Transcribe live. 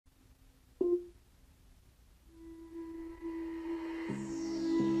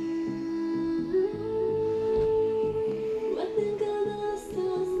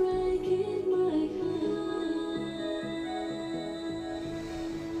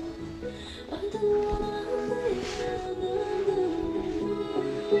Definitely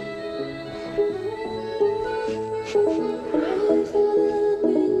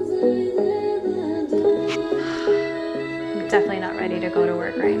not ready to go to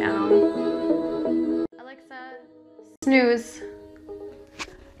work right now. Alexa, snooze.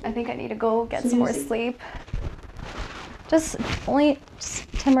 I think I need to go get some more sleep. Just 10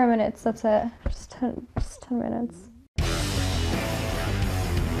 more minutes, that's it. Just 10 minutes.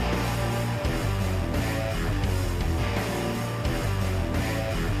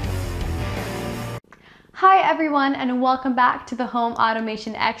 Hi everyone, and welcome back to the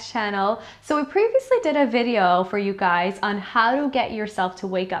HomeAutomationX channel. So we previously did a video for you guys on how to get yourself to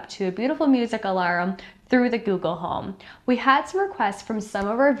wake up to a beautiful music alarm through the Google Home. We had some requests from some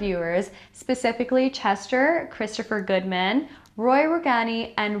of our viewers, specifically Chester, Christopher Goodman, Roy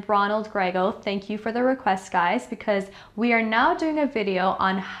Rogani, and Ronald Grego. Thank you for the request, guys, because we are now doing a video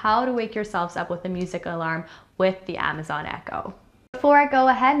on how to wake yourselves up with a music alarm with the Amazon Echo. Before I go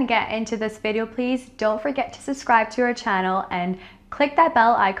ahead and get into this video, please don't forget to subscribe to our channel and click that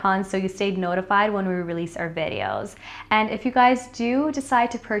bell icon so you stay notified when we release our videos. And if you guys do decide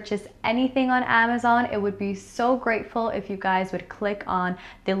to purchase anything on Amazon, it would be so grateful if you guys would click on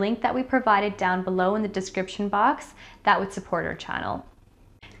the link that we provided down below in the description box. That would support our channel.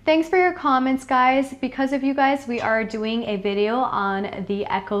 Thanks for your comments, guys. Because of you guys, we are doing a video on the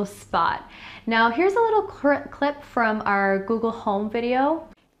Echo Spot. Now, here's a little clip from our Google Home video.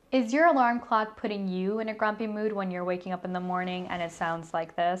 Is your alarm clock putting you in a grumpy mood when you're waking up in the morning and it sounds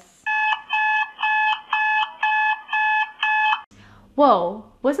like this? Whoa,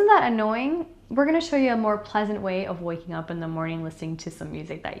 wasn't that annoying? We're gonna show you a more pleasant way of waking up in the morning listening to some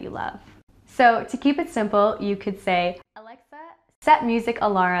music that you love. So to keep it simple, you could say, Alexa, set music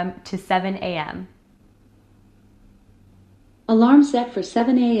alarm to 7 a.m. Alarm set for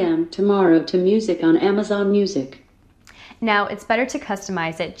 7 a.m. tomorrow to music on Amazon Music. Now, it's better to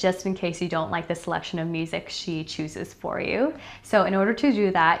customize it just in case you don't like the selection of music she chooses for you. So in order to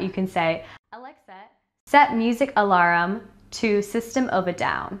do that, you can say, Alexa, set music alarm to System of a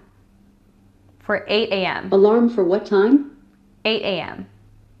Down for 8 a.m. Alarm for what time? 8 a.m.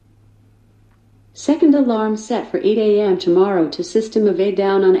 Second alarm set for 8 a.m. tomorrow to System of a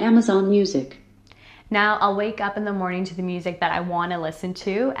Down on Amazon Music. Now I'll wake up in the morning to the music that I want to listen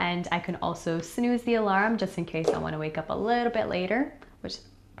to, and I can also snooze the alarm just in case I want to wake up a little bit later, which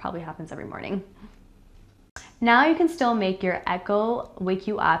probably happens every morning. Now you can still make your Echo wake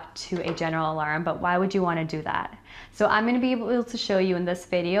you up to a general alarm, but why would you want to do that? So I'm going to be able to show you in this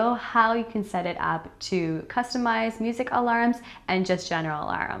video how you can set it up to customize music alarms and just general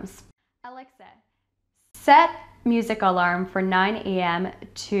alarms. Alexa, set music alarm for 9 a.m.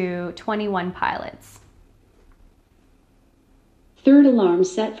 to 21 Pilots. Third alarm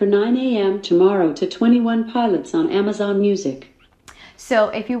set for 9 a.m. tomorrow to 21 Pilots on Amazon Music. So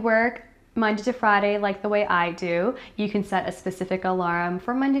if you work Monday to Friday like the way I do, you can set a specific alarm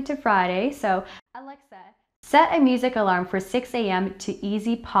for Monday to Friday. So Alexa, set a music alarm for 6 a.m. to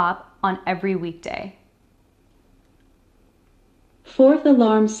Easy Pop on every weekday. Fourth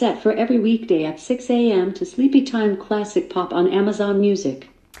alarm set for every weekday at 6 a.m. to Sleepy Time Classic Pop on Amazon Music.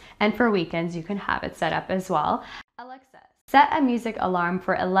 And for weekends, you can have it set up as well. Alexa, set a music alarm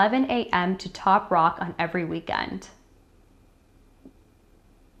for 11 a.m. to Top Rock on every weekend.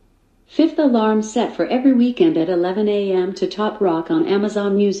 Fifth alarm set for every weekend at 11 a.m. to Top Rock on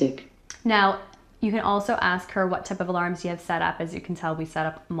Amazon Music. Now, you can also ask her what type of alarms you have set up. As you can tell, we set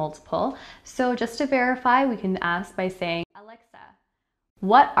up multiple. So just to verify, we can ask by saying, Alexa,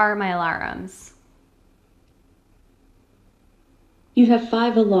 what are my alarms? You have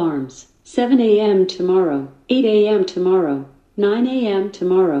 5 alarms. 7 a.m. tomorrow, 8 a.m. tomorrow, 9 a.m.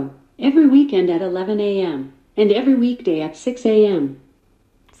 tomorrow, every weekend at 11 a.m., and every weekday at 6 a.m.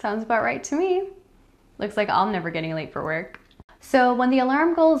 Sounds about right to me. Looks like I'm never getting late for work. So when the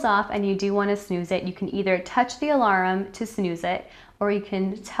alarm goes off and you do want to snooze it, you can either touch the alarm to snooze it, or you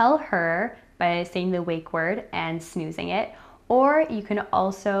can tell her by saying the wake word and snoozing it, or you can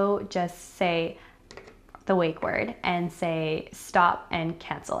also just say the wake word and say stop and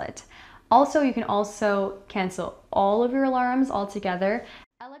cancel it. Also, you can also cancel all of your alarms altogether.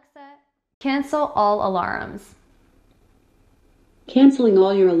 Alexa, cancel all alarms. Canceling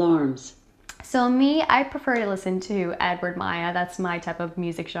all your alarms. So me, I prefer to listen to Edward Maya. That's my type of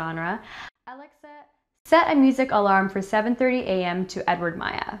music genre. Alexa, set a music alarm for 7:30 a.m. to Edward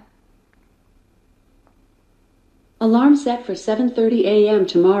Maya. Alarm set for 7:30 a.m.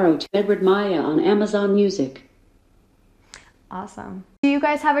 tomorrow to Edward Maya on Amazon Music. Awesome. Do you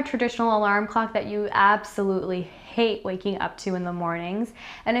guys have a traditional alarm clock that you absolutely hate waking up to in the mornings?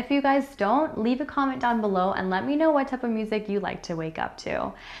 And if you guys don't, leave a comment down below and let me know what type of music you like to wake up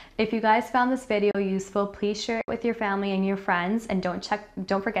to. If you guys found this video useful, please share it with your family and your friends, and don't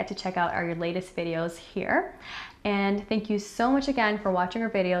forget to check out our latest videos here. And thank you so much again for watching our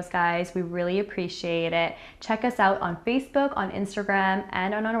videos, guys. We really appreciate it. Check us out on Facebook, on Instagram,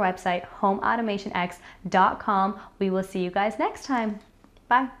 and on our website, HomeAutomationX.com. We will see you guys next time.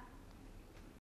 Bye.